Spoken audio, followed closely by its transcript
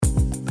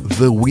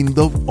The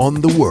Window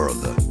on the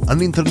World,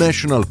 an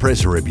international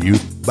press review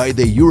by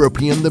the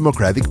European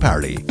Democratic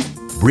Party,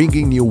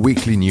 bringing you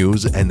weekly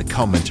news and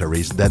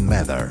commentaries that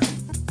matter.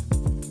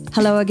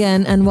 Hello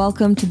again and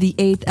welcome to the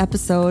 8th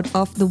episode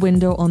of The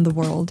Window on the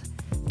World.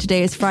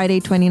 Today is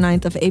Friday,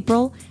 29th of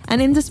April,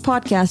 and in this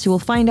podcast you will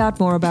find out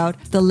more about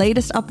the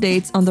latest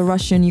updates on the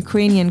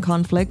Russian-Ukrainian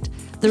conflict,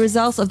 the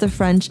results of the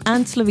French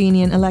and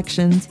Slovenian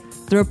elections,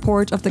 the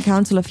report of the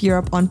Council of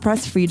Europe on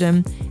press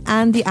freedom,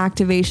 and the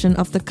activation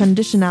of the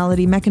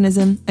conditionality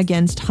mechanism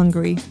against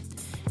Hungary.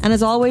 And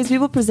as always, we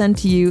will present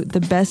to you the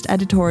best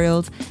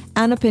editorials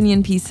and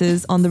opinion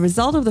pieces on the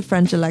result of the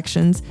French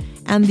elections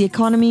and the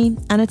economy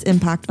and its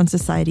impact on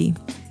society.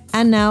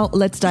 And now,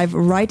 let's dive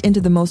right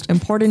into the most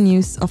important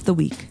news of the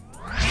week.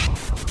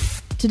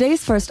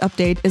 Today's first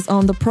update is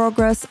on the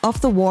progress of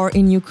the war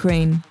in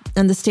Ukraine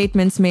and the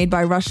statements made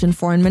by Russian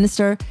Foreign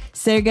Minister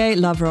Sergei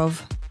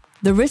Lavrov.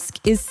 The risk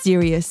is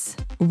serious,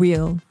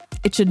 real.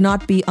 It should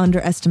not be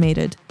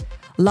underestimated.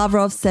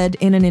 Lavrov said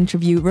in an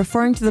interview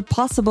referring to the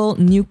possible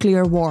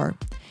nuclear war.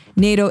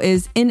 NATO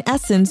is, in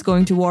essence,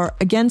 going to war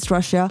against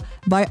Russia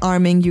by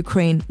arming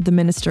Ukraine, the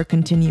minister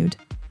continued.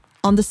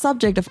 On the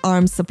subject of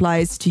arms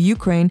supplies to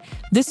Ukraine,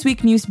 this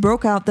week news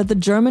broke out that the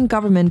German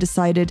government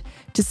decided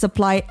to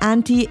supply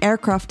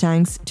anti-aircraft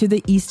tanks to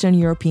the Eastern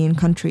European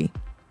country.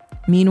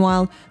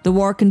 Meanwhile, the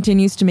war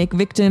continues to make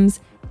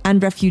victims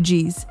and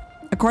refugees.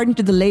 According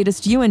to the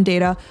latest UN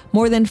data,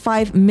 more than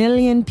 5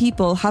 million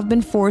people have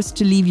been forced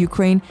to leave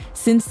Ukraine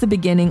since the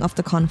beginning of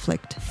the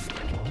conflict.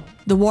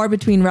 The war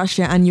between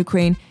Russia and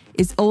Ukraine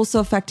is also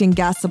affecting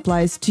gas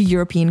supplies to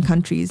European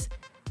countries.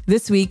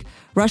 This week,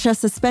 Russia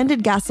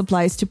suspended gas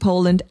supplies to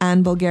Poland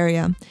and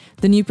Bulgaria.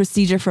 The new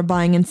procedure for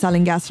buying and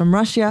selling gas from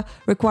Russia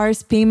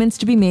requires payments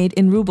to be made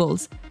in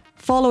rubles.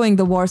 Following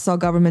the Warsaw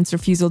government's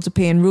refusal to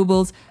pay in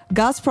rubles,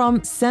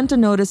 Gazprom sent a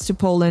notice to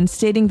Poland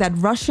stating that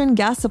Russian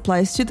gas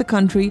supplies to the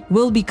country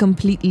will be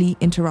completely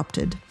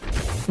interrupted.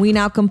 We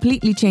now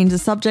completely change the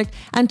subject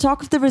and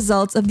talk of the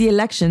results of the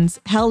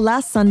elections held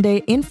last Sunday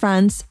in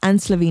France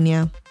and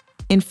Slovenia.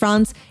 In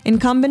France,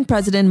 incumbent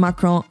President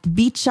Macron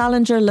beat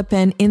challenger Le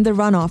Pen in the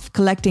runoff,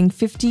 collecting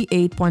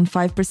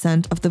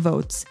 58.5% of the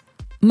votes.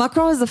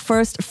 Macron is the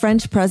first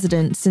French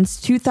president since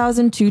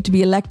 2002 to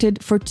be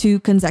elected for 2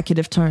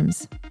 consecutive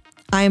terms.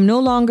 "I am no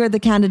longer the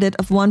candidate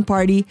of one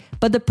party,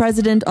 but the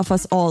president of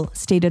us all,"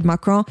 stated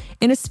Macron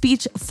in a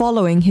speech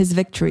following his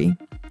victory.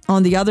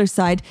 On the other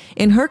side,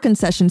 in her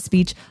concession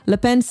speech, Le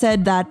Pen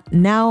said that,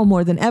 "Now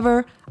more than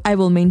ever, I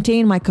will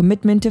maintain my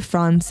commitment to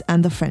France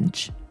and the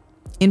French."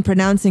 In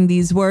pronouncing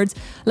these words,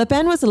 Le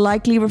Pen was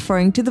likely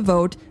referring to the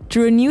vote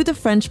to renew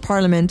the French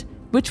parliament,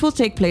 which will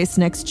take place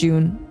next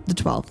June the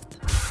 12th.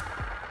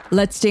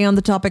 Let's stay on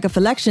the topic of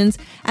elections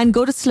and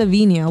go to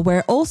Slovenia,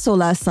 where also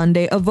last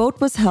Sunday a vote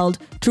was held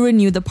to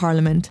renew the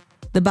parliament.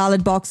 The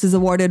ballot boxes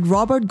awarded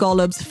Robert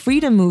Golob's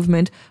Freedom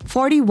Movement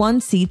 41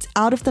 seats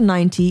out of the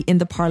 90 in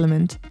the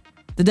parliament.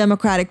 The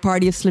Democratic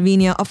Party of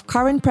Slovenia of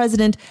current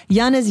president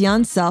Janez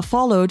Janša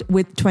followed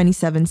with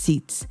 27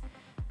 seats.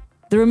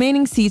 The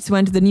remaining seats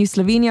went to the New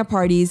Slovenia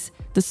parties,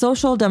 the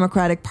Social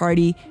Democratic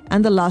Party,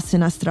 and the La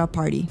Sinistra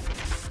Party.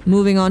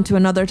 Moving on to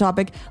another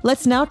topic,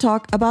 let's now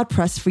talk about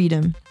press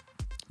freedom.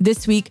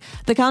 This week,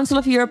 the Council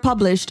of Europe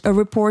published a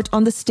report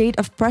on the state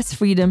of press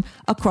freedom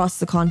across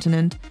the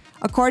continent.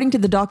 According to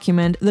the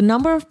document, the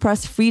number of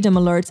press freedom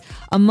alerts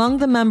among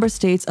the member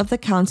states of the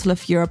Council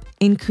of Europe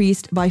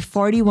increased by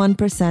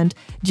 41%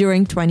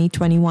 during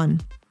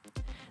 2021.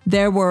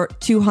 There were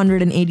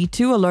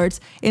 282 alerts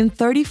in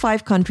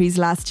 35 countries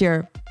last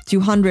year,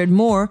 200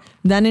 more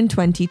than in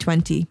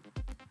 2020.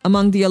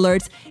 Among the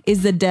alerts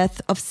is the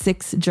death of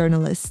 6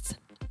 journalists.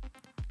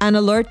 An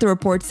alert, the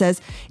report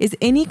says, is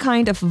any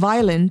kind of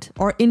violent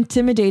or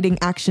intimidating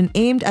action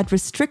aimed at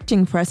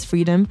restricting press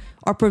freedom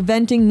or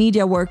preventing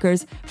media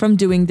workers from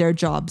doing their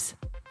jobs.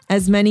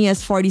 As many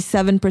as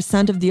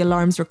 47% of the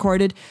alarms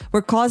recorded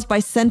were caused by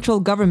central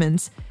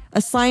governments,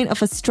 a sign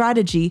of a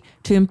strategy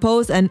to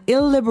impose an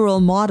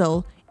illiberal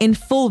model in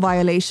full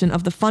violation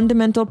of the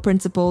fundamental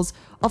principles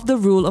of the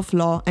rule of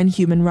law and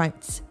human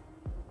rights.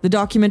 The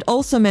document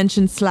also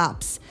mentioned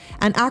SLAPS,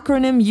 an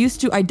acronym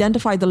used to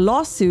identify the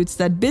lawsuits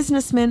that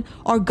businessmen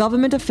or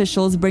government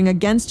officials bring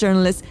against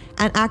journalists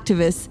and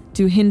activists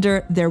to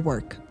hinder their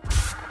work.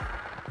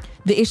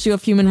 The issue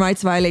of human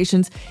rights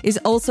violations is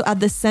also at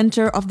the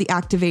center of the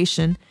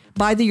activation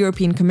by the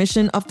European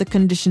Commission of the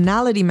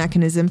conditionality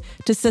mechanism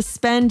to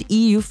suspend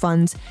EU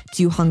funds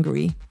to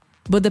Hungary.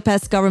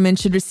 Budapest government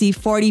should receive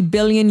 40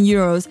 billion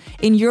euros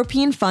in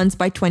European funds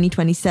by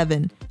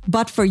 2027.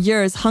 But for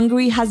years,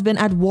 Hungary has been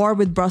at war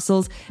with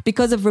Brussels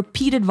because of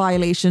repeated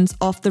violations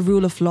of the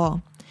rule of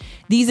law.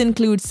 These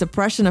include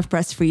suppression of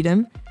press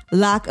freedom,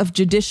 lack of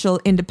judicial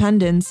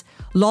independence,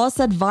 laws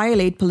that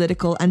violate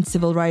political and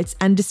civil rights,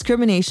 and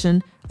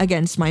discrimination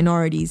against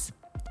minorities.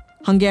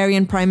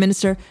 Hungarian Prime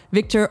Minister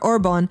Viktor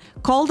Orbán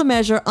called the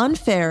measure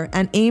unfair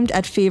and aimed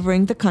at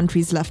favoring the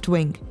country's left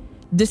wing.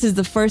 This is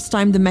the first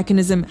time the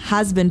mechanism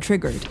has been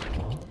triggered.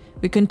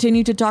 We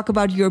continue to talk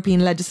about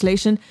European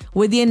legislation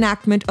with the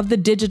enactment of the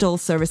Digital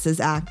Services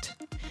Act.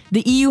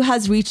 The EU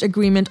has reached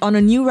agreement on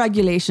a new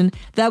regulation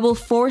that will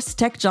force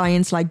tech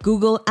giants like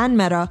Google and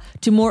Meta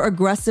to more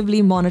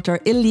aggressively monitor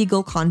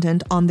illegal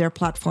content on their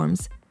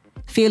platforms.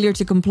 Failure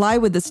to comply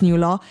with this new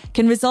law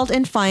can result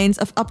in fines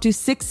of up to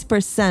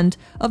 6%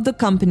 of the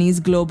company's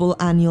global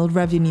annual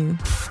revenue.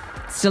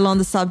 Still on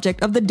the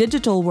subject of the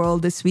digital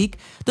world this week,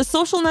 the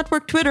social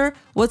network Twitter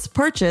was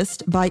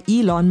purchased by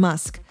Elon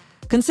Musk.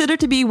 Considered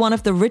to be one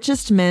of the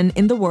richest men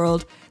in the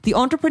world, the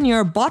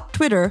entrepreneur bought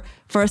Twitter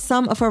for a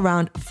sum of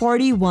around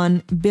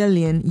 41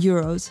 billion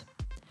euros.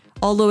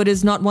 Although it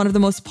is not one of the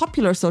most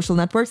popular social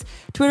networks,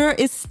 Twitter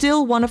is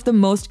still one of the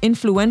most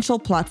influential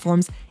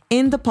platforms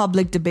in the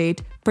public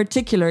debate,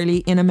 particularly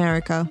in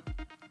America.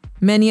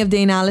 Many of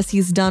the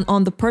analyses done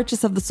on the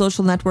purchase of the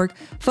social network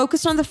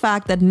focused on the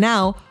fact that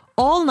now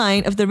all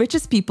 9 of the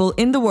richest people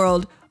in the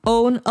world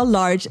own a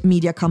large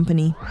media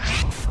company.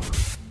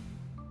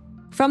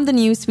 From the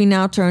news, we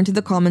now turn to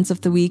the comments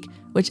of the week,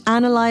 which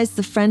analyze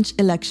the French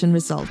election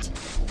result.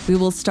 We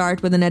will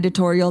start with an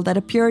editorial that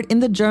appeared in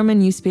the German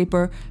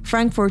newspaper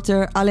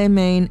Frankfurter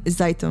Allgemeine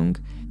Zeitung.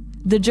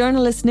 The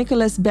journalist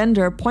Nicolas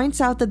Bender points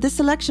out that this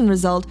election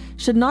result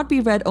should not be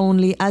read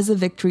only as a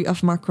victory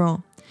of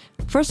Macron.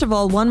 First of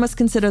all, one must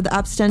consider the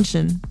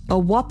abstention. A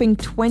whopping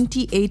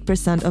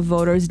 28% of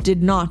voters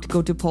did not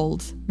go to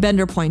polls,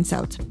 Bender points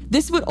out.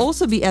 This would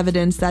also be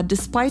evidence that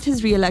despite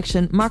his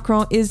re-election,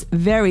 Macron is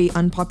very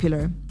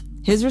unpopular.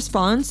 His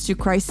response to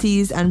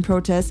crises and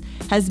protests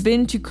has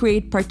been to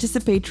create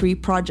participatory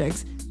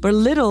projects, but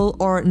little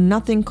or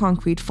nothing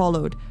concrete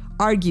followed,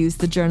 argues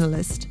the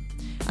journalist.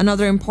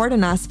 Another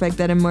important aspect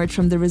that emerged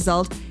from the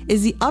result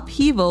is the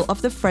upheaval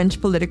of the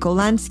French political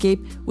landscape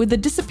with the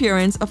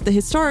disappearance of the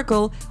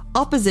historical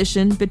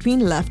opposition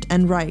between left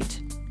and right.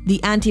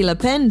 The anti-Le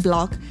Pen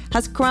bloc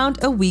has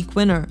crowned a weak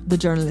winner, the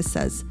journalist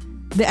says.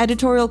 The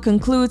editorial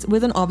concludes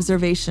with an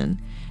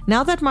observation.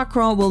 Now that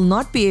Macron will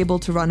not be able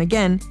to run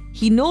again,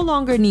 he no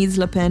longer needs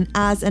Le Pen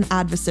as an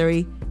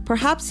adversary.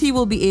 Perhaps he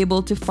will be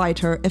able to fight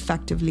her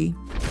effectively.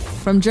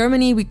 From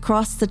Germany, we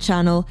cross the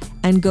channel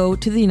and go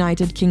to the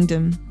United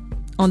Kingdom.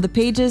 On the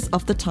pages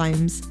of The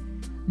Times,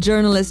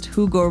 journalist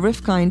Hugo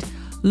Rifkind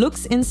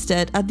looks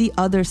instead at the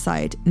other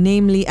side,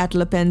 namely at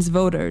Le Pen's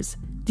voters.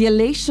 The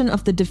elation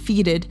of the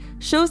defeated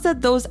shows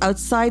that those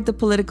outside the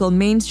political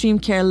mainstream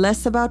care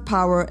less about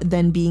power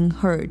than being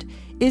heard,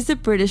 is the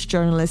British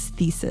journalist's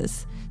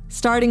thesis.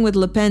 Starting with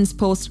Le Pen's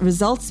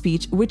post-result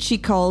speech, which she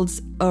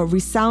calls a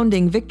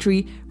resounding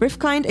victory,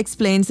 Rifkind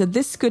explains that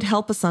this could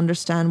help us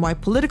understand why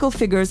political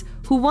figures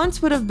who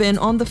once would have been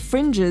on the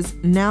fringes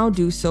now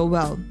do so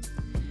well.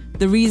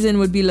 The reason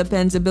would be Le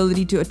Pen's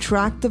ability to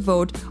attract the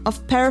vote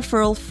of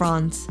peripheral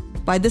France.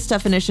 By this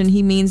definition,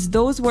 he means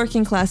those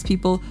working class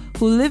people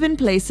who live in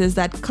places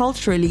that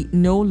culturally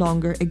no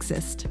longer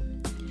exist.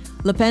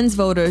 Le Pen's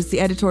voters, the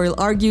editorial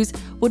argues,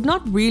 would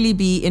not really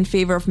be in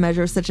favor of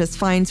measures such as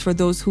fines for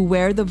those who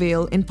wear the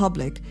veil in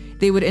public.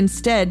 They would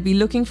instead be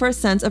looking for a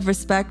sense of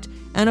respect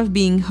and of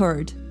being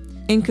heard.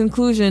 In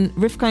conclusion,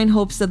 Rifkind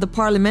hopes that the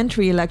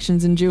parliamentary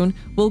elections in June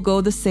will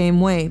go the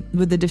same way,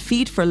 with a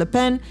defeat for Le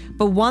Pen,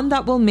 but one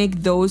that will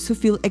make those who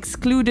feel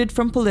excluded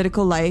from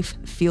political life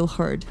feel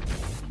heard.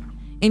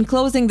 In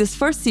closing this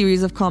first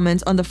series of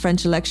comments on the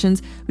French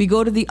elections, we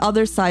go to the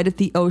other side of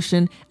the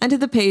ocean and to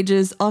the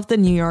pages of the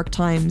New York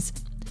Times.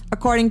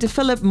 According to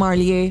Philippe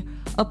Marlier,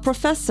 a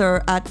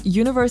professor at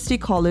University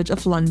College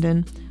of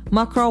London,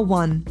 Macron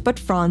won, but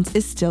France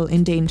is still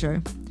in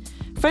danger.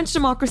 French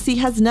democracy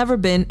has never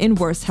been in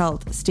worse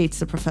health, states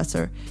the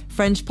professor.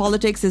 French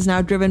politics is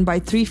now driven by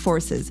 3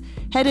 forces,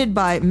 headed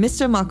by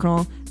Mr.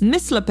 Macron,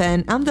 Miss Le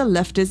Pen, and the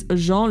leftist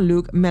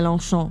Jean-Luc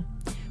Mélenchon,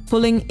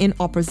 pulling in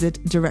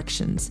opposite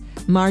directions.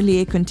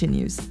 Marlier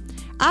continues.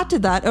 Add to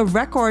that a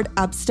record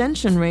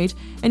abstention rate,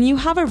 and you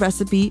have a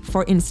recipe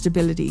for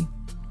instability.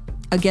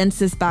 Against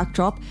this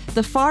backdrop,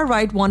 the far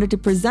right wanted to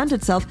present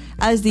itself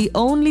as the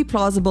only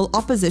plausible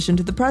opposition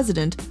to the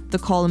president, the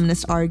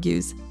columnist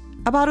argues.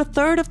 About a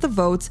third of the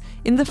votes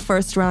in the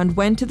first round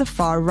went to the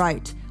far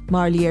right,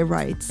 Marlier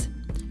writes.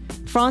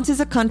 France is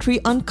a country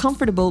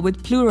uncomfortable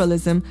with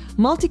pluralism,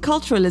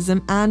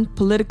 multiculturalism, and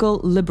political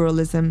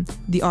liberalism,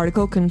 the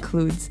article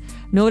concludes,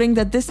 noting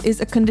that this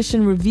is a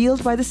condition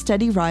revealed by the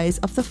steady rise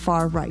of the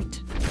far right.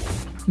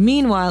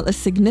 Meanwhile, a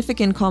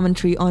significant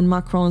commentary on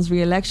Macron's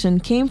re-election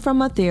came from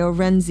Matteo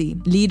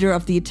Renzi, leader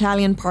of the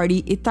Italian party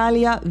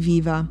Italia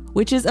Viva,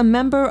 which is a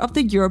member of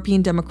the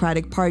European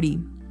Democratic Party.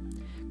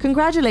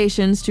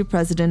 Congratulations to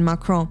President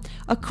Macron,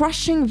 a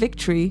crushing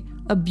victory,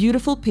 a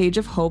beautiful page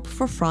of hope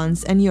for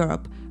France and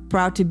Europe.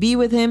 Proud to be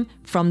with him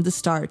from the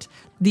start,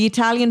 the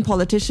Italian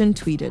politician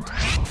tweeted.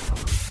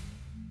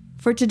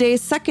 For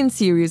today's second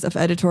series of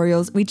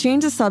editorials, we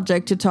change the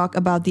subject to talk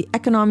about the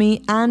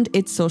economy and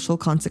its social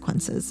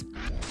consequences.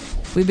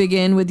 We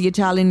begin with the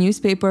Italian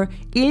newspaper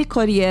Il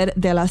Corriere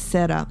della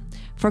Sera.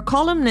 For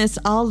columnist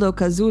Aldo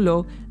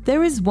Cazzullo,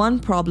 there is one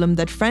problem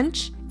that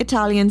French,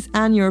 Italians,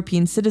 and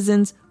European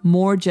citizens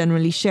more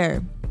generally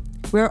share.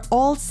 We're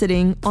all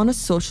sitting on a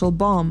social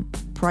bomb,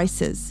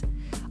 prices.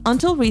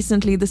 Until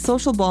recently, the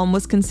social bomb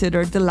was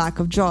considered the lack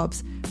of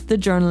jobs, the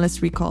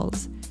journalist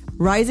recalls.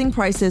 Rising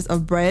prices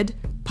of bread,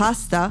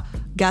 pasta,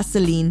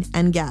 gasoline,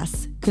 and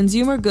gas,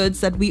 consumer goods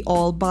that we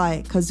all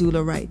buy,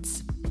 Kazula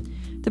writes.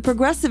 The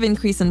progressive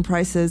increase in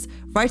prices,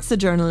 writes the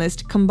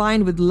journalist,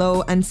 combined with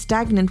low and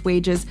stagnant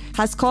wages,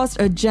 has caused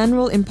a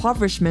general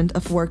impoverishment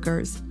of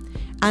workers.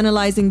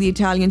 Analyzing the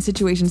Italian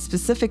situation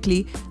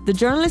specifically, the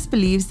journalist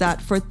believes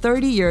that for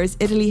 30 years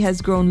Italy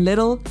has grown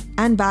little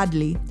and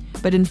badly,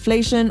 but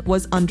inflation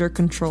was under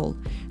control.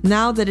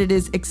 Now that it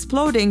is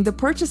exploding, the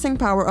purchasing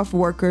power of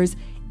workers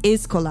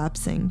is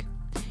collapsing.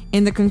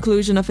 In the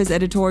conclusion of his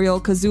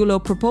editorial,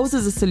 Cazullo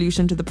proposes a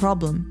solution to the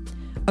problem.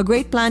 A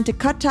great plan to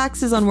cut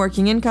taxes on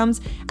working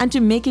incomes and to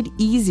make it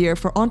easier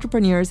for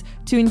entrepreneurs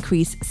to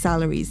increase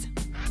salaries.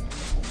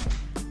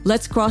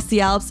 Let's cross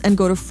the Alps and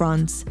go to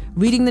France,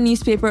 reading the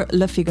newspaper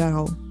Le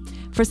Figaro.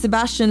 For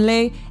Sébastien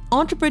Lay,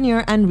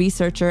 entrepreneur and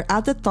researcher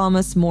at the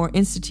Thomas More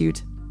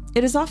Institute,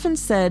 it is often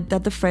said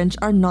that the French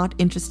are not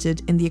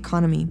interested in the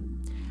economy.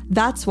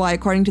 That's why,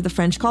 according to the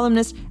French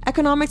columnist,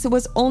 economics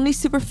was only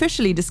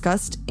superficially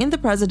discussed in the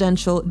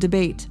presidential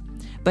debate.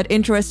 But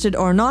interested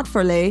or not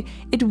for Lay,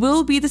 it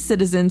will be the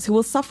citizens who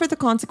will suffer the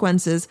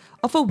consequences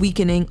of a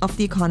weakening of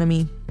the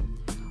economy.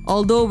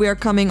 Although we are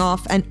coming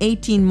off an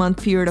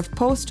 18-month period of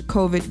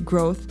post-COVID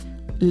growth,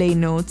 Lay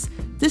notes,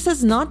 this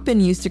has not been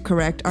used to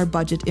correct our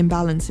budget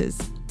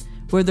imbalances.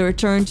 With the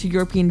return to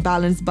European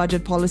balanced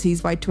budget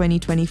policies by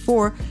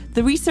 2024,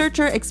 the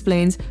researcher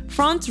explains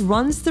France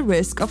runs the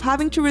risk of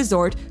having to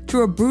resort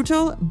to a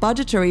brutal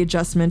budgetary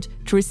adjustment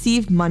to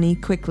receive money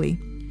quickly.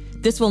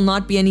 This will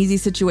not be an easy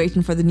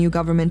situation for the new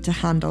government to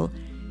handle.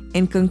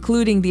 In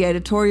concluding the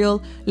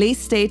editorial, Lay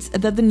states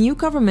that the new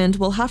government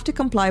will have to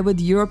comply with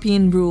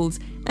European rules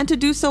and to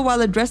do so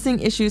while addressing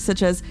issues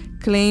such as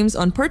claims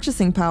on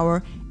purchasing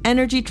power,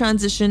 energy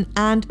transition,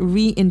 and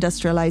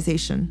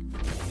reindustrialization.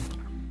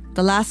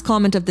 The last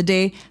comment of the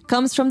day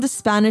comes from the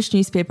Spanish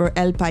newspaper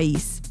El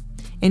País.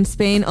 In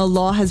Spain, a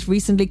law has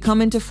recently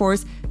come into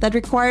force that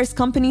requires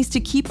companies to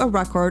keep a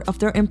record of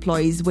their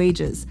employees'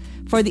 wages.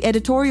 For the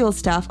editorial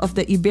staff of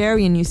the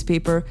Iberian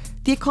newspaper,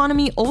 the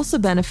economy also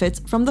benefits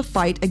from the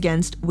fight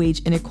against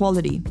wage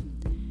inequality.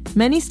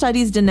 Many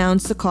studies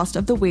denounce the cost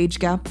of the wage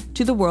gap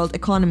to the world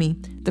economy,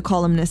 the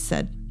columnist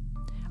said.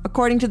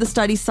 According to the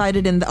study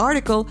cited in the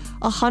article,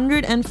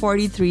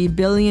 143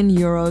 billion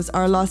euros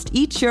are lost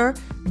each year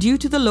due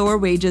to the lower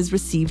wages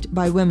received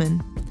by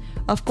women.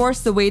 Of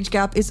course, the wage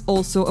gap is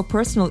also a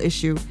personal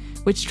issue,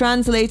 which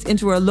translates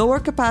into a lower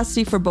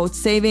capacity for both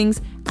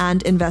savings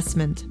and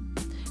investment.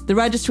 The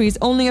registry is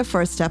only a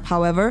first step,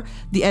 however,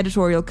 the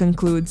editorial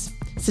concludes,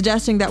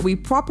 suggesting that we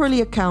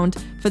properly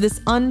account for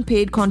this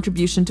unpaid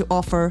contribution to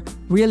offer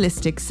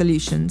realistic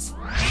solutions.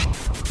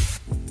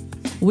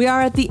 We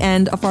are at the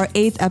end of our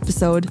 8th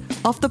episode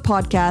of the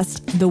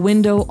podcast, The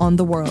Window on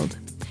the World.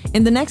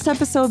 In the next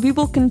episode, we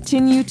will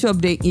continue to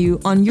update you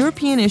on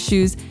European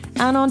issues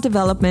and on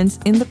developments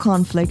in the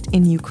conflict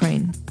in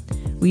Ukraine.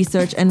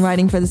 Research and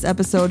writing for this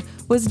episode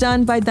was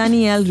done by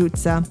Danielle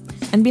Ruzza.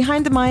 And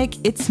behind the mic,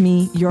 it's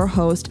me, your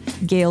host,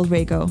 Gail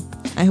Rago.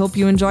 I hope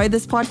you enjoyed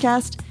this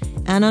podcast.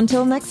 And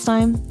until next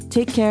time,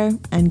 take care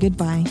and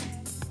goodbye.